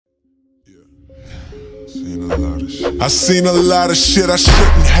I seen a lot of shit I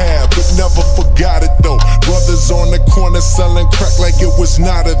shouldn't have, but never forgot it though. Brothers on the corner selling crack like it was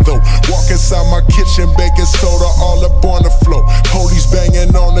nada though. Walk inside my kitchen, baking soda all up on the floor. Police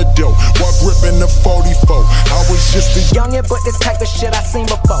banging on the door while gripping the 44. I was just a youngin', but this type of shit I seen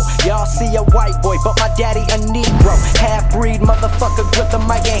before. Y'all see a white boy, but my daddy a Negro. Half-breed motherfucker with the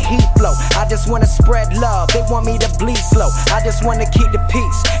mic and heat flow. I just wanna spread love, they want me to bleed slow. I just wanna keep the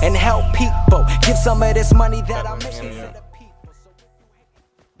peace and help people. Give some of this money that I'm making to the people.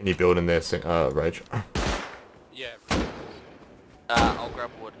 Can you build in there, Rage? Yeah. I'll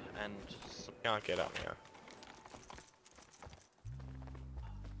grab wood and... Can't get up now.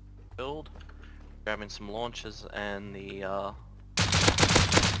 Build. Grabbing some launchers and the,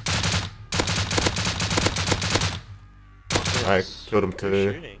 I killed him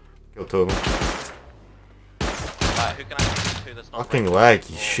too. Killed two of them. Who can I shoot to that's not Fucking Rage? lag,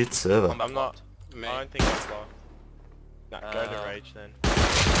 you shit server. I'm not. Me. I don't think I'm blocked. Nah, go to Rage then.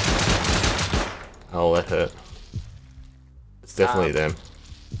 Oh, that hurt. It's definitely them.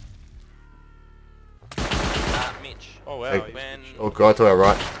 Mitch. Oh wow. Hey. When... Oh, guy to our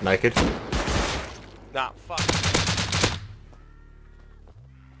right, naked. Nah, fuck.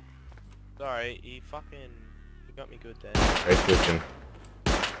 Sorry, he got me good then. Rage glitching.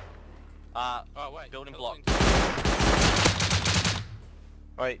 oh wait, building block.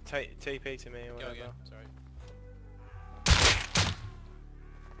 Wait, TP to me or whatever. Go, sorry.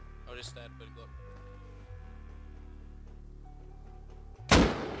 I'll just stand building block.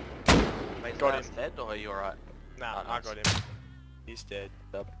 Wait, Got is him. dead or are you alright? Nah, Oh, I nice. got him. He's dead.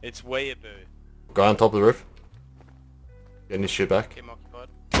 It's weeaboo. Guy on top of the roof. Getting his shit back. Him occupied.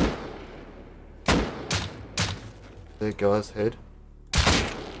 There, guy's head. No,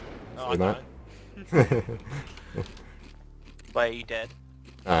 Sorry, I mate. don't. Wait, are you dead?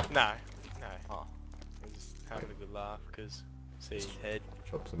 Ah, No. Oh. I was just having a good laugh because see his head.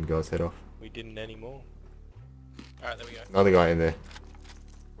 chop some guy's head off. We didn't anymore. Alright, there we go. Another guy in there.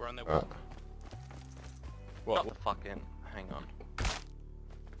 We're on there. Alright. Not the fucking... Hang on.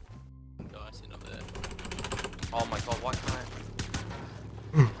 Oh, I see him up there. Oh my god, why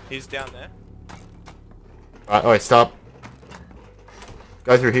can't He's down there. Alright, wait, stop.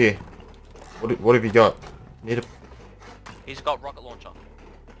 Go through here. What have you got? Need to He's got rocket launcher.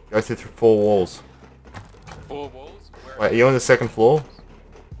 go through 4 walls. 4 walls? Where Wait, are you on the 2nd floor?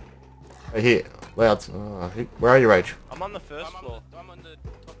 Right here. Loud. Where are you, Rage? I'm on the 1st floor. I'm on the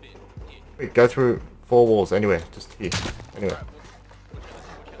top here. Here. Wait, go through 4 walls anywhere. Just here. Anywhere. Alright,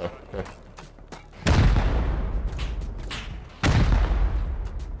 watch out. Go.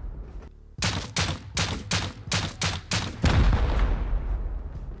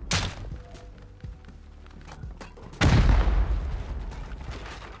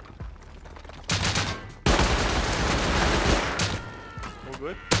 All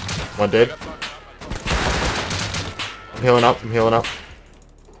good? One dead. I'm healing up.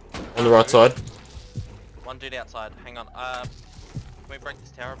 On the right side. One dude outside, hang on. Can we break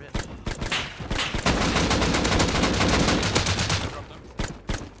this tower a bit?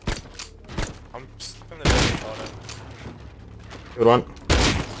 I'm from the very bottom. Good one.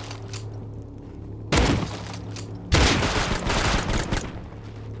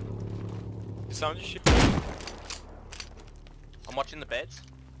 Did someone just shoot? I'm watching the beds.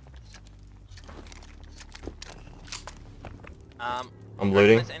 I'm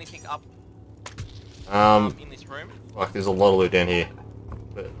looting. Is anything up in this room? Fuck, there's a lot of loot down here.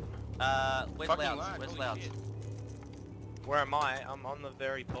 But Where's Fucking Louds? lag, Where's holy Louds? shit. Where am I? I'm on the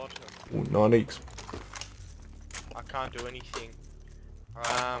very bottom. ooh, 9x. I can't do anything.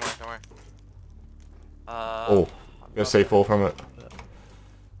 Alright, don't worry. Oh, I'm gonna C4 from it.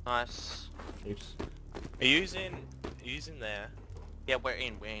 Nice. Heaps. Are you in there? Yeah, we're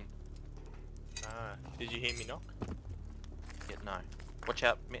in. Ah, did you hear me knock? Yeah, no. Watch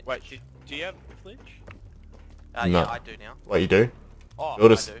out. Wait, do you have glitch? No. Yeah, I do now. What you do? Oh,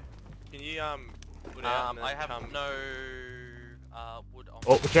 Build I us. do. can you put out and then I have come? no wood on.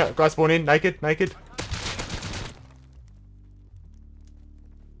 Oh, watch out. Guy spawn in. Naked.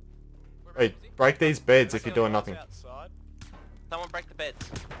 Hey, break these beds if you're doing nothing. Outside. Someone break the beds.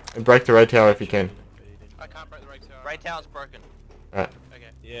 And break the red tower if you can. I can't break the race tower. Raid tower's broken. Alright. Okay.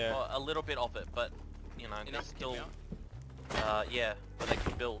 Yeah. Well, a little bit of it, but you know, Enough there's to still. keep me out? Yeah, but they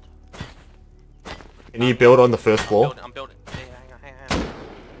can build. Can you build on the 1st floor? I'm building. Yeah, hang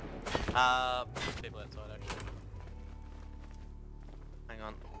on. People outside actually. Hang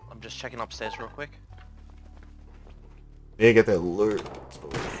on. I'm just checking upstairs real quick. Yeah, get that loot.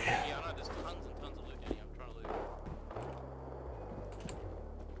 Yeah, I know there's tons and tons of loot down here. I'm trying to loot.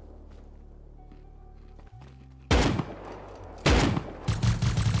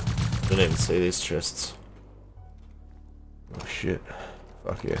 Didn't even see these chests. Oh shit.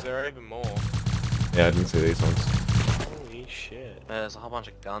 Fuck yeah. Is there even more? Yeah, I didn't see these ones. Holy shit. There's a whole bunch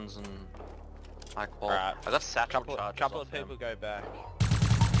of guns and high quality. Alright. I got satchel charges. Couple off of people them. go back.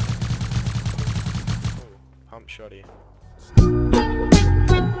 Ooh, pump shotty.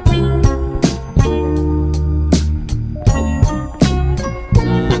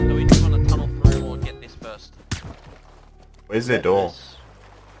 Do we just want to tunnel through or get this first? Where's their door?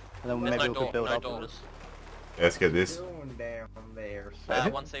 And then There's maybe no we door, could build no up doors. on this. Yeah, let's get this. Doing down there,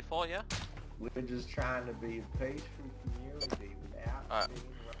 1C4, yeah? we're just trying to be a peaceful community without Alright. being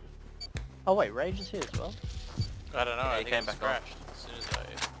Oh wait, Rage is here as well. I don't know, Yeah, I he think came it back crashed as soon as I...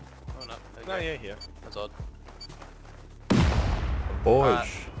 Oh no, there you No, go. yeah, here. That's odd. Boys.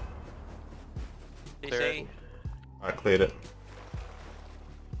 DC. I cleared it.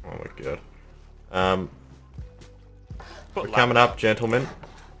 Oh my god. We're coming up, gentlemen.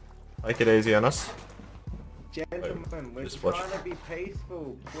 Take it easy on us. Gentlemen, we're Just watch. trying to be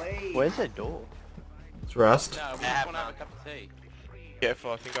peaceful, please. Where's their door? It's Rust. No, we just want to have a cup of tea.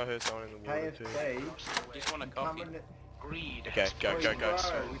 Careful, I think I heard someone in the water too. KFC. We just want a coffee. Coming to- Okay, go, go, go. Bro, we don't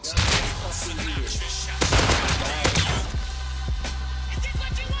have coffee here.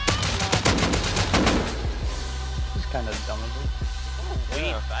 This is kind of dumb of it.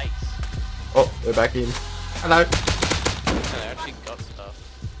 Weird face. Oh, we're back in. Hello. They actually got stuff.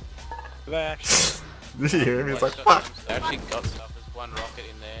 Do they actually? Did you hear him? He's like, Got fuck. some- They actually got stuff. There's one rocket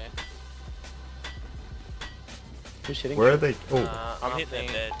in there. Who's hitting? Where are they? Oh, I'm hitting Nothing,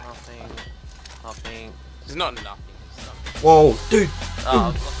 them dead. Nothing. There's not nothing. There's nothing. whoa, dude. Oh, I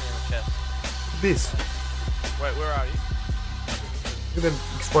was looking in the chest. This. Wait, where are you? Look at them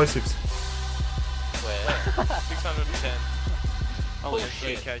explosives. Where? 610. Holy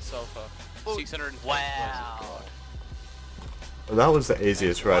 3k sulfur. 610 Wow. Well, that was the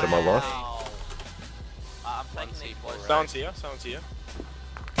easiest raid of my life. Wow. I'm taking these boys. Someone's here, someone's here.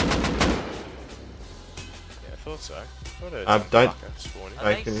 Yeah, I thought so. Thought it Don't- fucker spawning.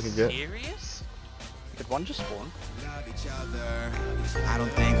 Are Hey, they can you get- serious? Did one just spawn? Love each other. I don't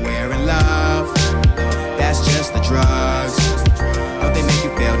think we're in love. That's just the drugs.